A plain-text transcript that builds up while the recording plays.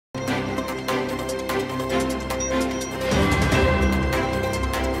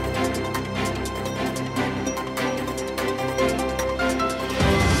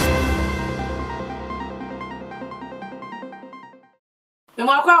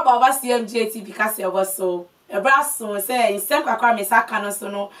akwa baba CMJT because e was so e bra so say insem kakwa me saka no so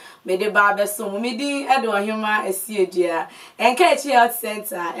no me de ba be so me din Edo Hima Esiedua enke health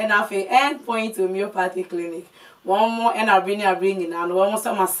center and afi end point homeopathy clinic one more and bring na no one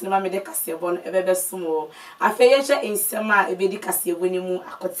so masema me de kasebo no e be so afi ye hye insem a e be di kasebo ni mu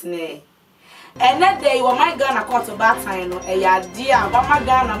akotene. And that day, when my gun caught to back time, a dear, but my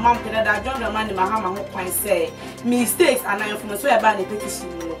gun and mom can that John the man in my hammer who can say mistakes and I from swear by the petition.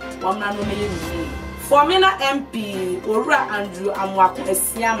 One man me. For me, na MP, Ora Andrew, and Waku, a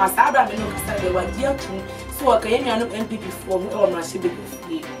Siam, as I don't know, they were dear to so I can MPP for me or my ship.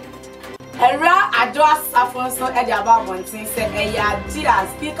 Era Addo Safon so at the about one thing said a dear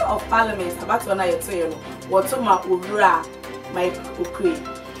Speaker of Parliament about to night to you. What to my Ura, my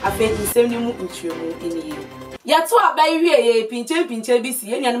Ukri. I feel the same new in you. Yet, so I buy you a pinche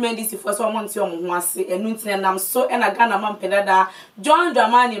BC, and Mendy for some months on once, and Nuntin so and a Ghana man pedada, John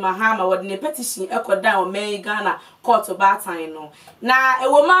Dramani Mahama, what in a petition echoed down May Ghana court to Batino. Now,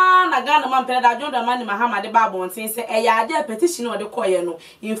 a woman, a Ghana man pedada, John Dramani Mahama, the Babon, saying, a idea petition or the coyano,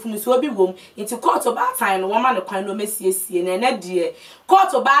 in Fumisobi room, into court to Batino, woman of Quino Messi, and a dear.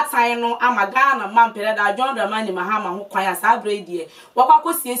 Court to Batino, I'm a Ghana man pedada, John Dramani Mahama, who quires Abre dear. What I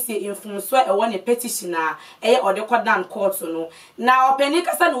could see in Fumiso, a one a petitioner. Or the court down court no. Now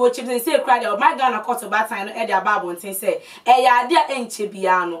Penika san watch they say cry my Ghana court about time no e dia Bible ntin say e ya dia enche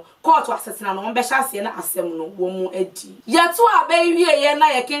bia no court asesina no be hyase na asem no wo mu adi yeto abawie ye na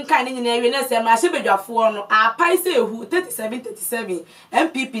ye kenkan ni nyina ewie na se ma hyebedwafo no apai say ehu 37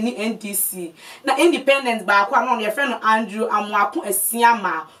 MPP ni NDC na independent ba kwa no ye friend Andrew Amwako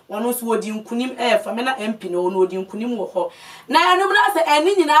Asiama wono so wodi nkunim fa me na MP no wodi nkunim wo ho na anu na se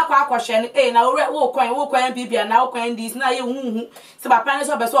eni nyina akwa akwahwe no na wo kwan MPP na wo kwan NDC na ye huhu se papa ne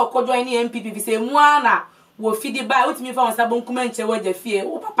so be so okojo ni MPP se mu ana wo fidi ba utimi fa wonsa bonkuma nche waja fie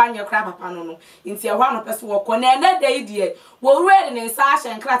wo papa nye kra papa no nti e hwa no pese wo ko na ene dai die wo ready ne nsa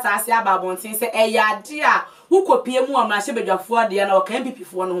ahye nkrata ase aba bontin se eyade a wo kopie mu amra hye bedwafo de na wo kan MPP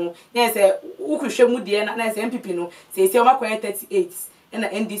fo no ho na se wo hwehwe mu de na se MPP no se o makoye 38 na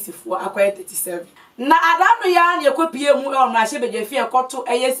NDC fo akoye 37 na adanu ya na kopie mu amra hye bedwafie koto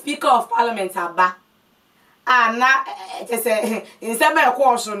eye Speaker of Parliament aba ana se insema e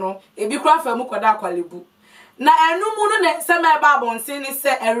ko so no ebi kra fa mu koda akwalebu na enumu no ne sema ba bonsin ni se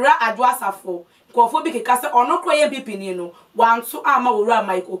Era Addo Asafo kofo bi keka se ono kroye MPP ni no wanto ama wura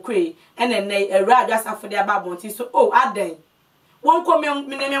Mike Okwe ene Era Addo Asafo de ba bonsin so adan won ko me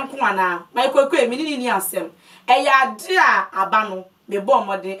nko ana Mike Okwe mi ni asem ya de a aba no me bo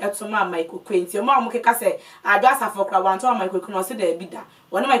modern etoma Mike Okwe nti mo keka se Addo Asafo kra wanto ama Mike Okwe no se da bi da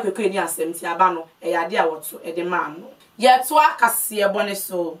wona Mike Okwe ni asem ti aba no ya de a woto e de ma no yeto akase e bone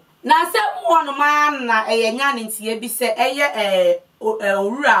so na se wonu man na enya ne ntie bi se eye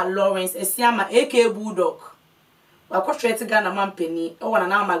Owura Lawrence Esiama aka Bulldog wa kwotwete Ghana mampani e wona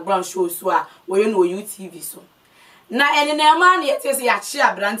na background show so a woye no UTV so na ene na ma na yete se ya chi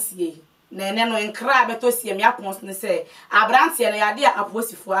abrantie na ene no nkra beto sie me apons ne se abrantie na yade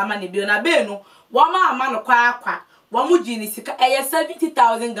aposifo ama ne bi na be no wo ma ama no kwa wo mu gini sika eye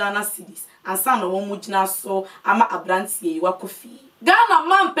 70,000 Ghana cedis ansa no wo mu gina so ama abrantie wa kofi Ghana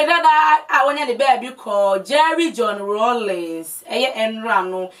man pedada a wonya de baby called Jerry John Rawlings eye enra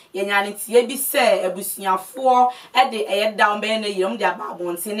no ye nyane tie bi se abusuafo e de eye down be na yom de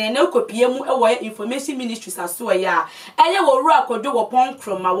ababonte ne na kopie mu e wo information ministries aso ya eye wo ru akodwo wo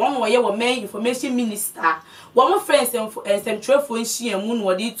ponkrom ma won wo ye wo main information minister wo mo friends ensem trefo nhia mu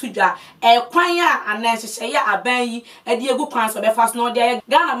no de tudwa e kwan a ana hyehye ya aban yi e de egu kwan so be fast no de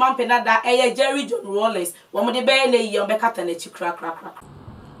Ghana man pedada eye Jerry John Rawlings wo mo de be na yom be kata na chikra.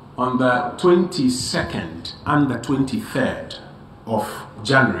 On the 22nd and the 23rd of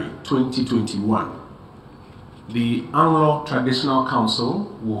January 2021, the Anglo Traditional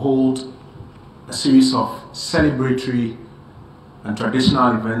Council will hold a series of celebratory and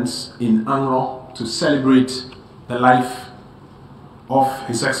traditional events in Anglo to celebrate the life of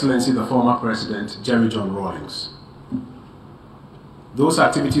His Excellency the former President Jerry John Rawlings. Those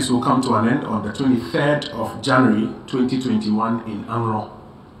activities will come to an end on the 23rd of January 2021 in Anglo.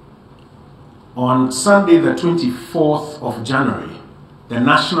 On Sunday the 24th of January, the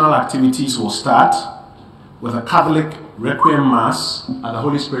national activities will start with a Catholic Requiem Mass at the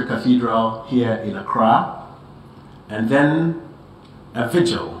Holy Spirit Cathedral here in Accra, and then a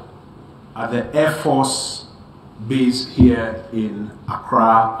vigil at the Air Force base here in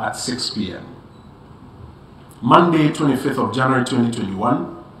Accra at 6 p.m. Monday, 25th of January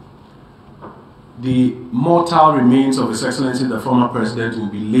 2021, the mortal remains of His Excellency the former President will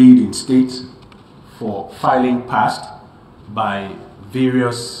be laid in state for filing past by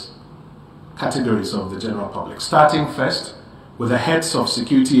various categories of the general public, starting first with the heads of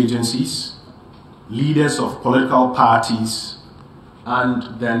security agencies, leaders of political parties,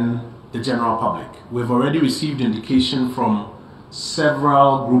 and then the general public. We've already received indication from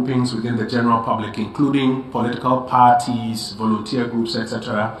several groupings within the general public, including political parties, volunteer groups,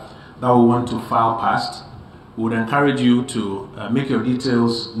 etc., that will want to file past. We would encourage you to make your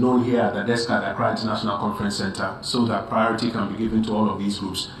details known here at the desk at the Accra International Conference Center so that priority can be given to all of these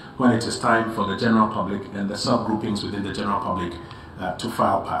groups when it is time for the general public and the subgroupings within the general public to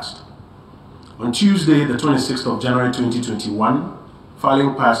file past. On Tuesday, the 26th of January 2021,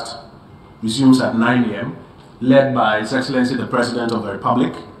 filing past resumes at 9 a.m., led by His Excellency the President of the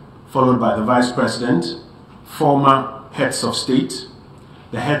Republic, followed by the Vice President, former heads of state,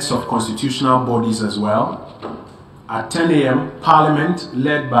 the heads of constitutional bodies as well. At 10 a.m., Parliament,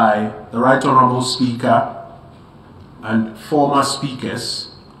 led by the Right Honorable Speaker and former speakers,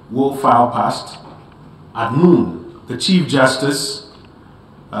 will file past. At noon, the Chief Justice,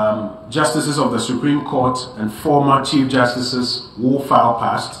 Justices of the Supreme Court and former Chief Justices will file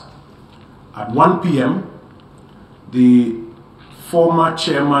past. At 1 p.m., the former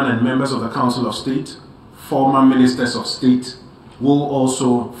chairman and members of the Council of State, former ministers of state will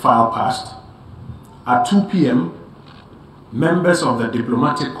also file past. At 2 p.m., members of the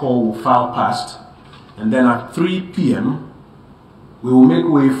diplomatic corps will file past. And then at 3 p.m., we will make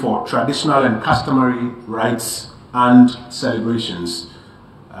way for traditional and customary rites and celebrations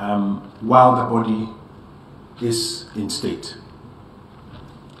while the body is in state.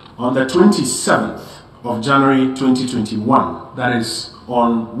 On the 27th of January 2021, that is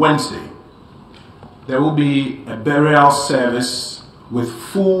on Wednesday, there will be a burial service with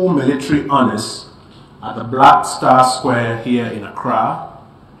full military honors at the Black Star Square here in Accra,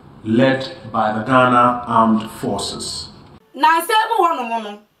 led by the Ghana Armed Forces.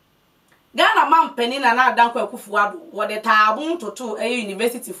 Ghana man penny na na danko Akufo Addo wo de taabon toto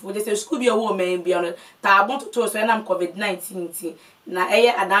university fu de se school bi e wo man bi on taabon toto so na COVID-19 ti na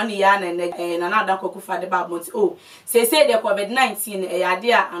adanu ya na danko Akufo Addo ba monti oh say the COVID-19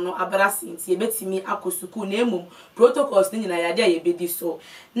 ade a ano abrasi nti e betimi akosuku na emum protocols ni na ade a ye bedi so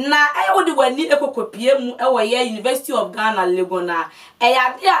na wo de wani ekokopie mu e wo ye University of Ghana Lagos na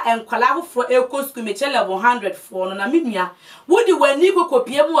ade a enkwala hofo ekosuku me level 100 for no na menua wo de wani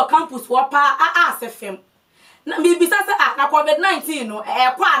ekokopie mu wa campus pa asefem na mi bisa se na COVID-19 no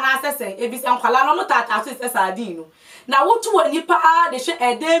kwa na asese e bisa nkwala no tata so sardine no na wotu wani pa de hwe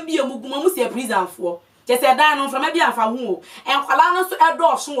edem bi emuguma mu se prison fo je se dan no from e bi anfa hu o nkwala no so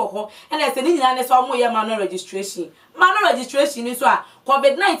edo so wo ho na se ni nyina ne so mo ye manual registration ni so a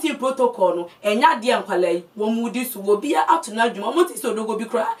COVID-19 protocol no enya de nkwala yi wo mu di so wo bia atuna adwuma mo ti so dogo bi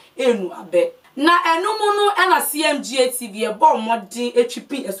kra enu abe na enumu no na CMGA TV e bom modin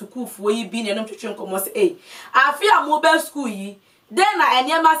etwipi esukufo yi bi na enum twetwe nkomo se afi a mobile school yi den na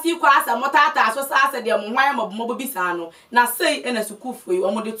eniema si kwa asa motata so sa asa de mo hwan mo bisa no na sei na esukufo yi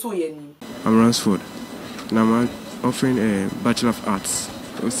o mo de to ye ni. I'm Ransford. Now I'm offering a Bachelor of Arts.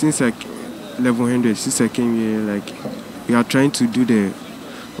 Since like level 100, since I came here, like we are trying to do the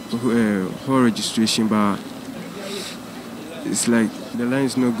whole registration, but it's like the line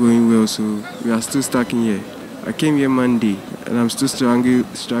is not going well, so we are still stuck in here. I came here Monday, and I'm still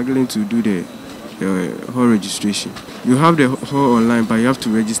struggling to do the whole registration. You have the whole online, but you have to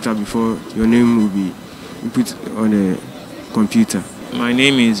register before your name will be put on the computer. My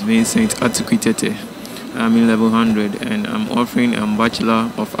name is Vincent Atukwitete. I'm in level 100, and I'm offering a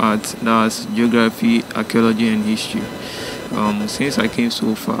Bachelor of Arts, that's Geography, Archaeology, and History. Since I came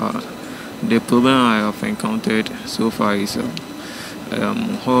so far, the problem I have encountered so far is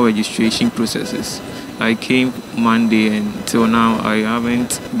whole registration processes. I came Monday and till now I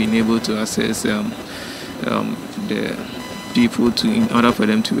haven't been able to access the people in order for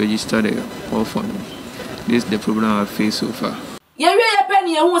them to register the whole for me. This is the problem I face so far. Ye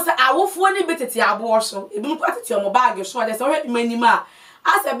penny who say awofo ni betete abo so ebi mu kwatete omo bag so de so manima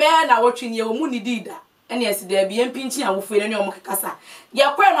ase be na wotwe ni wo mu ni dida ene ese de bi empinchi awofo ni omo kekasa ye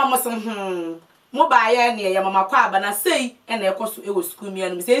kwen no mo se mo ba ye ne ye mama kwa aba na sei ene ekoso ewo school mi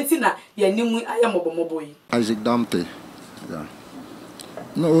anu se enti na ye nimu aye mobo yi Isaac Damte yeah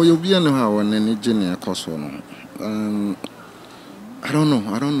no you be no ha won ni gene ekoso no I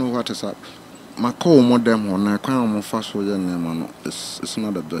don't know what is up. My call modem on I can't fast for your it's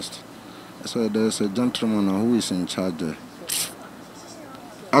not the best. So there's a gentleman who is in charge there.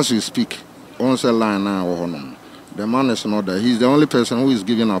 As we speak, on the line now, the man is not there. He's the only person who is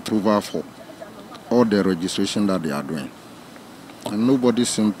giving approval for all the registration that they are doing. And nobody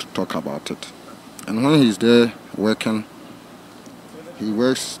seems to talk about it. And when he's there working, he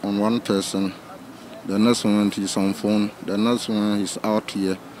works on one person. The next moment he's on phone. The next moment he's out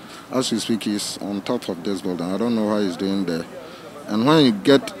here. As we speak, he's on top of this building. I don't know how he's doing there. And when you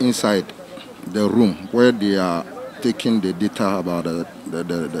get inside the room where they are taking the data about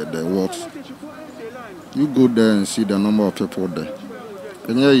the works, you go there and see the number of people there.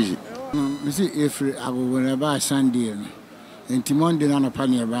 And yeah, easy. You see, if I will buy Sunday, and Timon did not a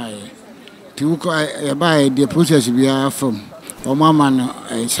penny buy. To buy the process we are from, or Mamma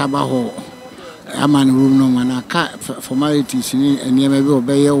Sabaho, a man room no man, a cat formalities and near maybe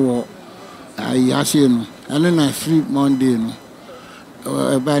obey your war. I see no, and then I free Monday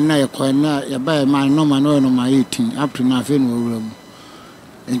no. By night, buy a man no man on my 18 up to nothing room.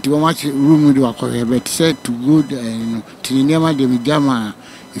 And to much room do I but said to good and to near my Gamma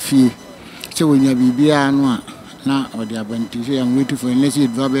if you say when you be now or the abandoned, I'm waiting for unless you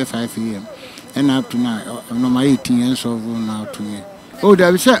drop 5 a.m. and up to now, no my 18 years old now to me. Oh,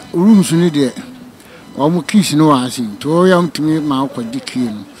 there is a room soon there. Almost kiss no asking to all young to me, my dicky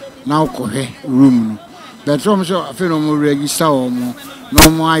now call her room. That's almost a phenomenal register or more, no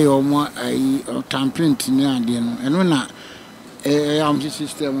more a time print near the end. And when I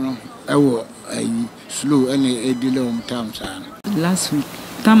system, I will a slow and a delay on time. Last week,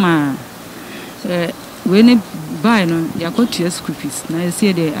 Tama, when you buy no, you got your scripts. Now you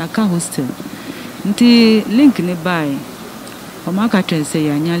see the Aka hostel. Nti link ne buy. Omaka train say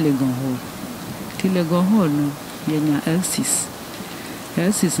yanya Legon Hall. Till Legon Hall no, yanya L6.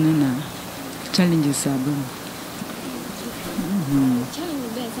 L6 no na challenges are boom.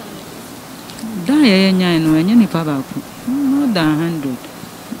 Da yanya no yanya ni papa more than 100.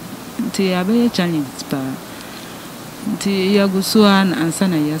 Nti abe challenge pa. Nti yagusuan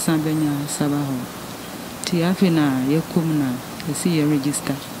ansana yasambenya sabaho. Nti afina yekumna esi ye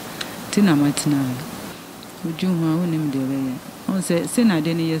register. Tina matina. Ujuma wonim de be. On say na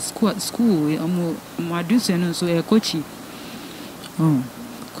de ne school omo madusu no so e kochi. Oh.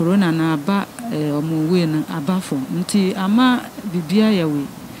 Corona na aba omo we na abafo. Nti ama bibia yawe.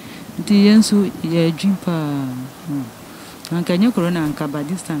 Nti yensu ye dwimpa. Ankanya corona anka ba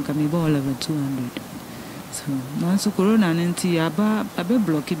distance ka me ba level 200. So, nanso corona nti abe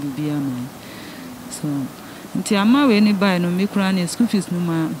block bibia man. So, nti ama we ni buy no me kura na school fees no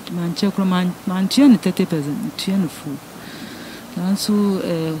man check man 30% tuen full. Nanso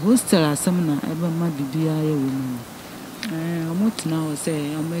hostel asem na ebe ma bibia ye we no. Omo na o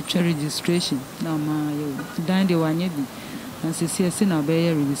say omo registration na ma ye dan de wanye bi. Nanso see na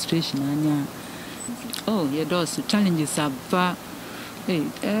be registration anya. Oh, ye those challenges aba. Hey,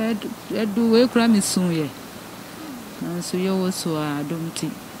 do we kura me soon ye. So you also don't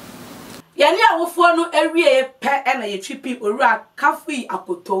think. Yani awofo no awie pe na ye tripping owura Akufo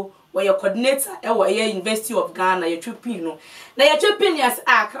Addo where your coordinator e University of Ghana ye tripping no. Na ye tripping yes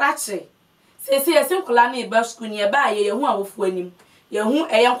akrache. Say yesinkola na e ba school ni e ba ye hu awofo anim. Ye hu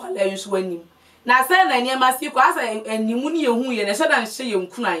nkwala yusu anim. Na say na niam si ko asa animu ni ye hu ye na sheda nhye ye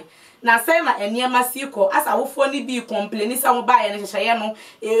nkunan. Na say na eniema siko asa wofo ni bi complain sa mo ba ye ne hyehye no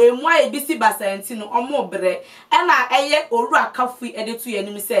emu aye bi si basanti no omo bre e na eye oru Akufo edetu ye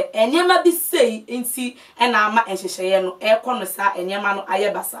nim say eniema bi sei enti e na ama hyehye no e kono sa eniema no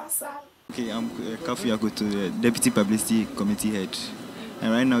aye basasa. Okay, I'm Akufo Addo, the Deputy Publicity Committee Head.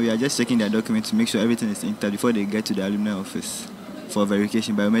 And right now we are just checking their documents to make sure everything is intact before they get to the alumni office for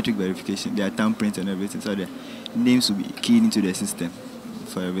verification, biometric verification, their thumbprint and everything, so their names will be keyed into the system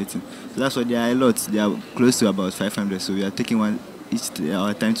for everything. So that's why there are a lot. They are close to about 500. So we are taking one each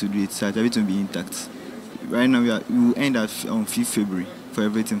our time to do it, so that everything will be intact. Right now we will end on 5th February for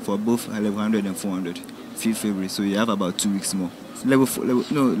everything for both level 100 and 400. 5th February. So you have about 2 weeks more. Level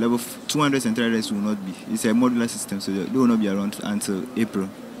 200 and 300 will not be. It's a modular system, so they will not be around until April.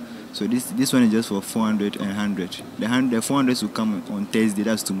 So this one is just for 400 and 100. The 400s will come on Thursday.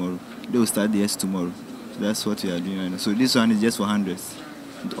 That's tomorrow. They will start theirs tomorrow. So that's what we are doing right now. So this one is just for 100s.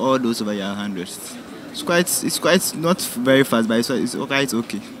 All those over here are 100s. It's quite not very fast, but it's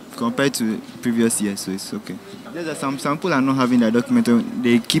okay compared to previous years. So it's okay. There's that some people are not having their document.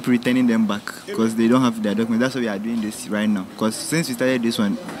 They keep returning them back because they don't have their document. That's why we are doing this right now. Because since we started this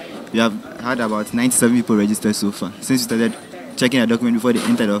one, we have had about 97 people registered so far. Since we started checking their document before they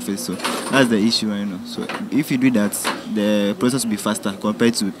enter the office, so that's the issue right now. So if you do that, the process will be faster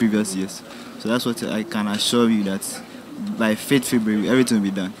compared to previous years. So that's what I can assure you, that by 5th February everything will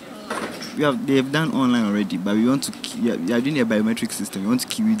be done. They've done online already, but we want to we are doing a biometric system. We want to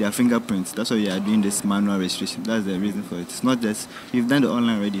keep with their fingerprints. That's why we are doing this manual registration. That's the reason for it. It's not just we've done the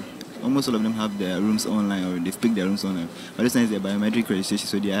online already. Almost all of them have their rooms online, or they've picked their rooms online. But this one is their biometric registration,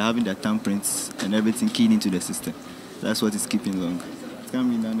 so they are having their thumbprints and everything keyed into the system. That's what is keeping long.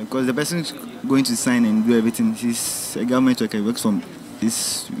 because the person going to sign and do everything, he's a government worker. He works from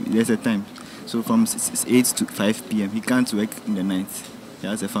there's a time. So from 8 to 5 p.m. he can't work in the night. He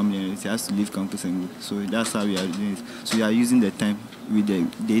has a family and he has to leave campus and go. So that's how we are doing it. So we are using the time with the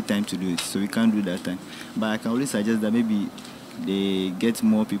daytime to do it. So we can't do that time. But I can only suggest that maybe they get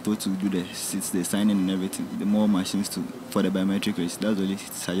more people to do the signing and everything. The more machines for the biometric race. That's the only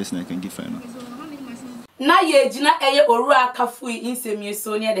suggestion I can give right now. Na ye jina eye oru akafu insemi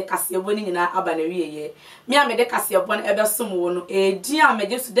so ne de kasebo ni nyina aba na wieye me a me de kasebo na ebe som wo no edi a me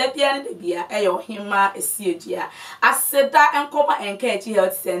jesu da bia ne bia eye ohima esiedua aseda enkoma enkechi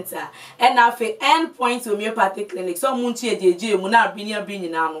health center and afi endpoint homeopathic clinic so muntu e de eje mu na abini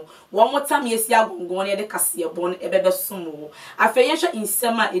nyina no wo motam yesi agongon ne de kasebo no ebe be som wo afi ye hwe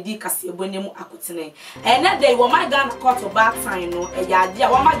insema edi kasebo ne mu akotene ene dey wo my Ghana court of back time no e ya ade a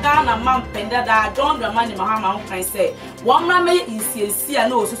wo my Ghana man penda da John Dramani Mahama who can say one man may insincere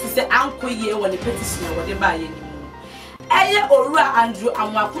and also to say uncle ye when the petition or whatever ye Eye Ora Andrew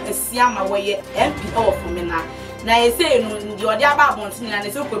Amaku Esiama way MPO for me now. Now you say no the other about Montin and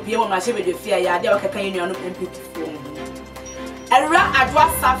it's okay on my ship with fear ya de okay union MP phone. Era Adwa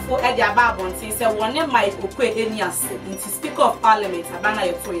Safo e de aba Montin say one my okwe enias into speaker of parliament abana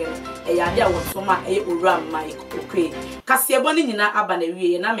ye to ye e ya de wotoma e Ora Mike okwe kasebo ni nyina aba na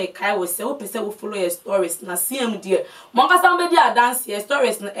wie na me kai wo se wo pese wo follow your stories na CM die monka sambe dia dance your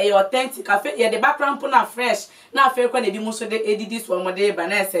stories na e authentic afi ye the background po na fresh na afi kwa na bi mu so de edit so mo de ba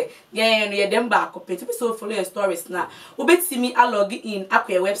na say ye no ye dem ba ko pete pese wo follow your stories na wo betimi a log in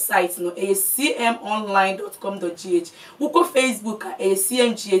akwa website no e cmonline.com.gh wo ko Facebook a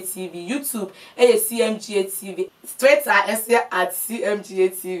CMGA TV, YouTube a CMGA TV, Twitter at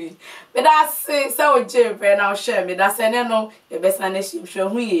CMGA TV. But that's so Jay, and I'll share me. That's no the best nation show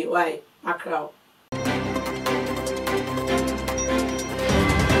who ye why macro.